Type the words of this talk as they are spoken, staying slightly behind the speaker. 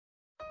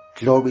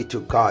Glory to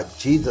God.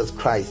 Jesus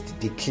Christ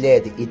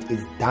declared, it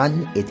is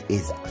done, it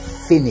is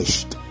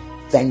finished.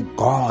 Thank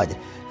God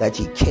that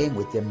he came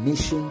with a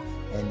mission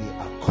and he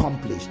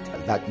accomplished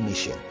that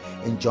mission.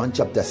 In John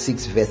chapter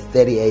 6 verse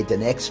 38,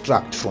 an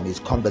extract from his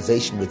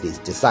conversation with his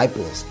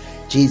disciples,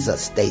 Jesus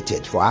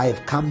stated, "For I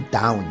have come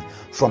down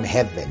from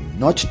heaven,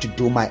 not to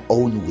do my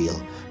own will,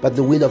 but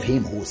the will of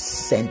him who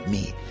sent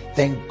me."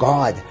 Thank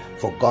God,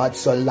 for God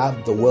so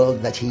loved the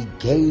world that he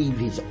gave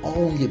his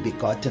only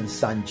begotten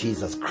Son,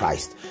 Jesus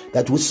Christ,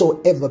 that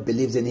whosoever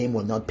believes in him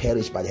will not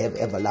perish but have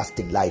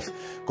everlasting life.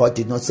 God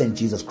did not send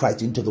Jesus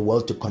Christ into the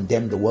world to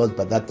condemn the world,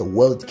 but that the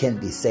world can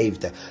be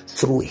saved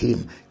through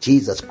him.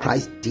 Jesus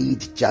Christ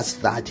did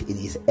just that in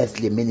his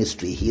earthly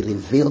ministry. He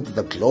revealed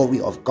the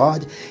glory of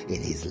God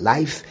in his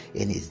life,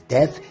 in his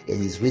death,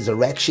 in his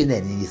resurrection,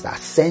 and in his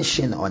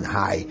ascension on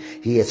high.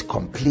 He has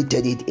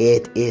completed it.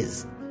 It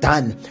is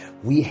done.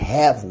 We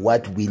have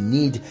what we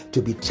need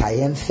to be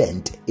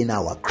triumphant in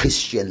our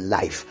Christian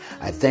life.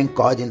 I thank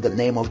God in the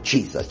name of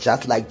Jesus,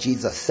 just like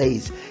Jesus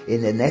says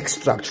in an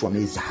extract from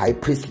his high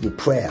priestly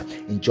prayer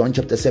in John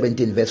chapter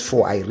 17 verse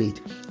 4, I read,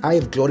 "I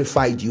have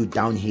glorified you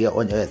down here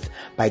on earth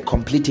by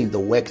completing the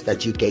work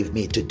that you gave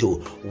me to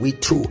do." We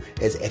too,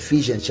 as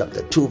Ephesians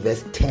chapter 2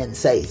 verse 10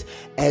 says,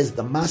 as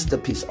the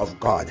masterpiece of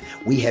God,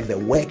 we have a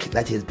work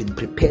that has been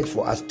prepared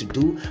for us to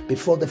do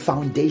before the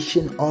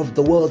foundation of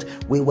the world.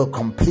 We will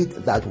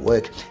complete that work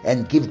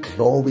and give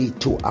glory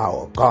to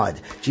our God.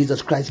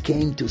 Jesus Christ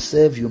came to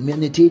serve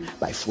humanity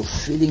by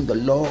fulfilling the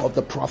law of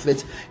the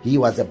prophets. He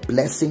was a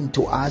blessing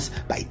to us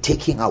by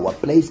taking our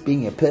place,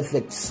 being a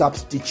perfect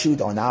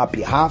substitute on our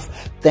behalf.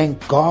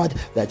 Thank God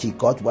that he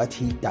got what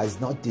he does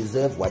not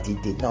deserve, what he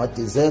did not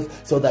deserve,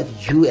 so that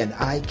you and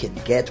I can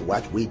get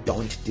what we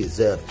don't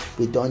deserve.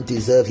 We don't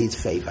deserve his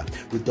favor.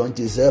 We don't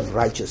deserve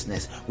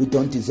righteousness. We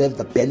don't deserve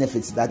the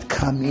benefits that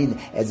come in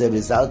as a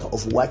result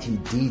of what he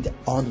did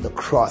on the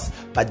cross.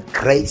 But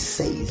grace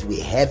says we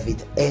have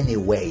it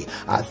anyway.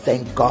 I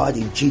thank God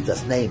in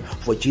Jesus' name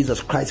for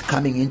Jesus Christ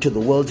coming into the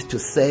world to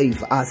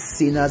save us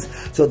sinners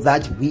so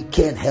that we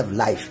can have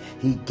life.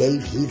 He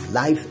gave his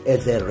life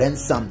as a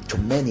ransom to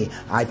many.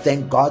 I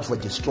thank God for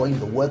destroying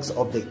the works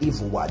of the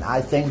evil one.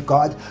 I thank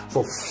God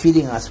for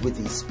filling us with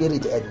his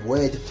spirit and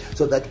word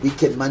so that we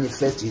can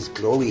manifest his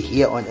glory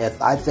here on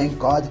earth. I thank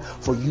God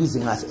for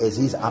using us as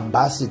his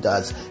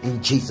ambassadors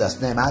in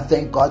Jesus' name. I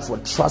thank God for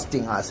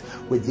trusting us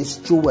with this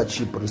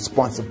stewardship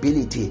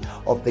responsibility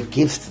of the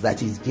gifts that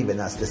he's given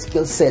us, the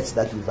skill sets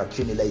that we've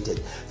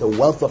accumulated, the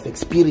wealth of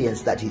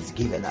experience that he's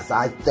given us.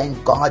 I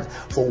thank God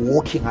for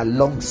walking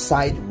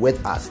alongside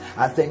with us.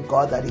 I thank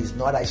God that he's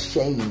not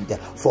ashamed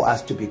for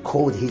us to be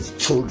called his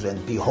children.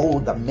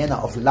 Behold, the manner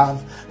of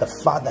love the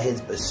Father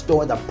has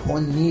bestowed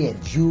upon me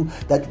and you,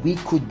 that we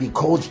could be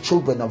called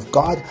children of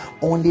God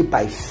only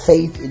by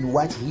faith in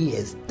what he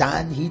has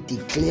done. He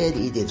declared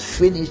it is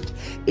finished.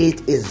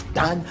 It is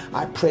done.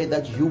 I pray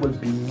that you will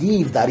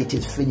believe that it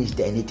is finished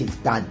and it is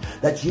done,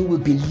 that you will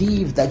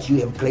believe that you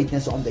have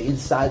greatness on the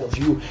inside of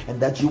you, and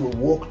that you will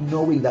walk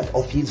knowing that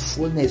of his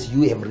fullness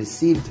you have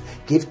received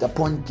gift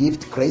upon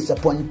gift, grace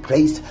upon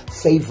grace,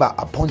 favor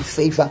upon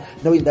favor,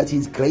 knowing that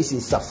his grace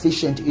is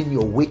sufficient in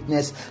your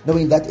weakness,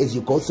 knowing that as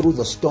you go through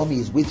the storm, he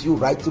is with you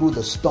right through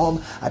the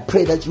storm. I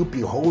pray that you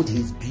behold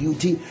his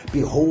beauty,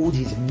 behold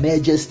his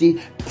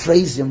majesty.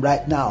 Praise him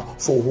right now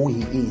for who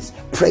he is.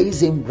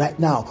 Praise him right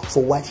now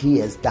for what he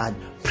has done.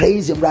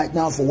 Praise him right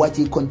now for what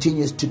he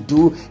continues to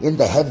do in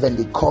the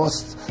heavenly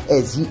courts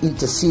as he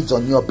intercedes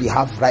on your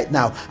behalf right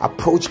now.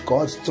 Approach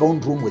God's throne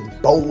room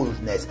with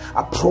boldness.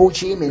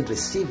 Approach him and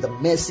receive the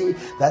mercy,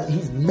 that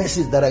his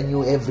mercies that are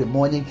new every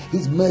morning,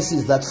 his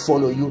mercies that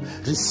follow you.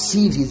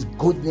 Receive his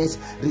goodness.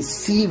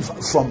 Receive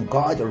from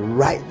God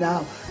right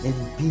now. And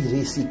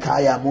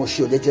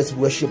let's just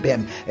worship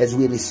him as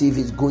we receive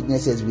his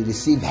goodness, as we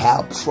receive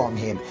help from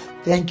him.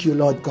 Thank you,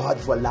 Lord God,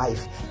 for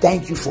life.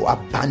 Thank you for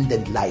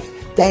abundant life.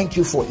 Thank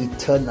you for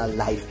eternal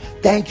life.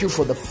 Thank you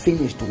for the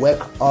finished work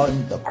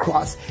on the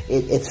cross.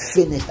 It is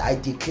finished. I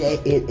declare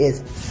it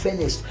is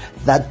finished.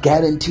 That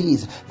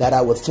guarantees that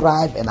I will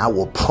thrive and I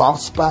will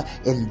prosper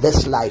in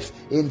this life.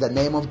 In the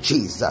name of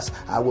Jesus,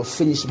 I will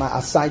finish my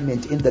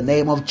assignment in the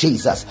name of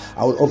Jesus.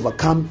 I will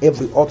overcome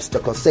every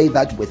obstacle. Say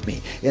that with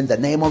me. In the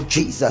name of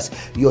Jesus,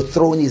 your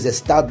throne is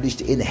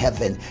established in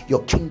heaven.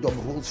 Your kingdom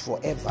rules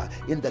forever.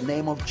 In the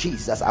name of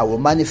Jesus, I will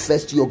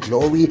manifest your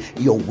glory,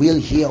 your will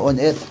here on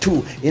earth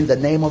too. In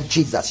the name of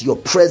Jesus, your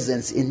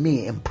presence in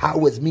me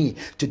empowers me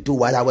to do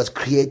what I was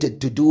created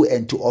to do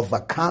and to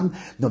overcome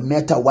no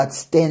matter what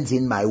stands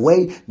in my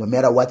way, no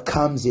matter what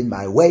comes in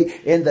my way.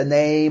 In the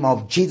name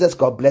of Jesus,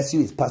 God bless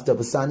you. It's Pastor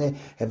Busane.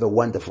 Have a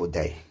wonderful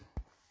day.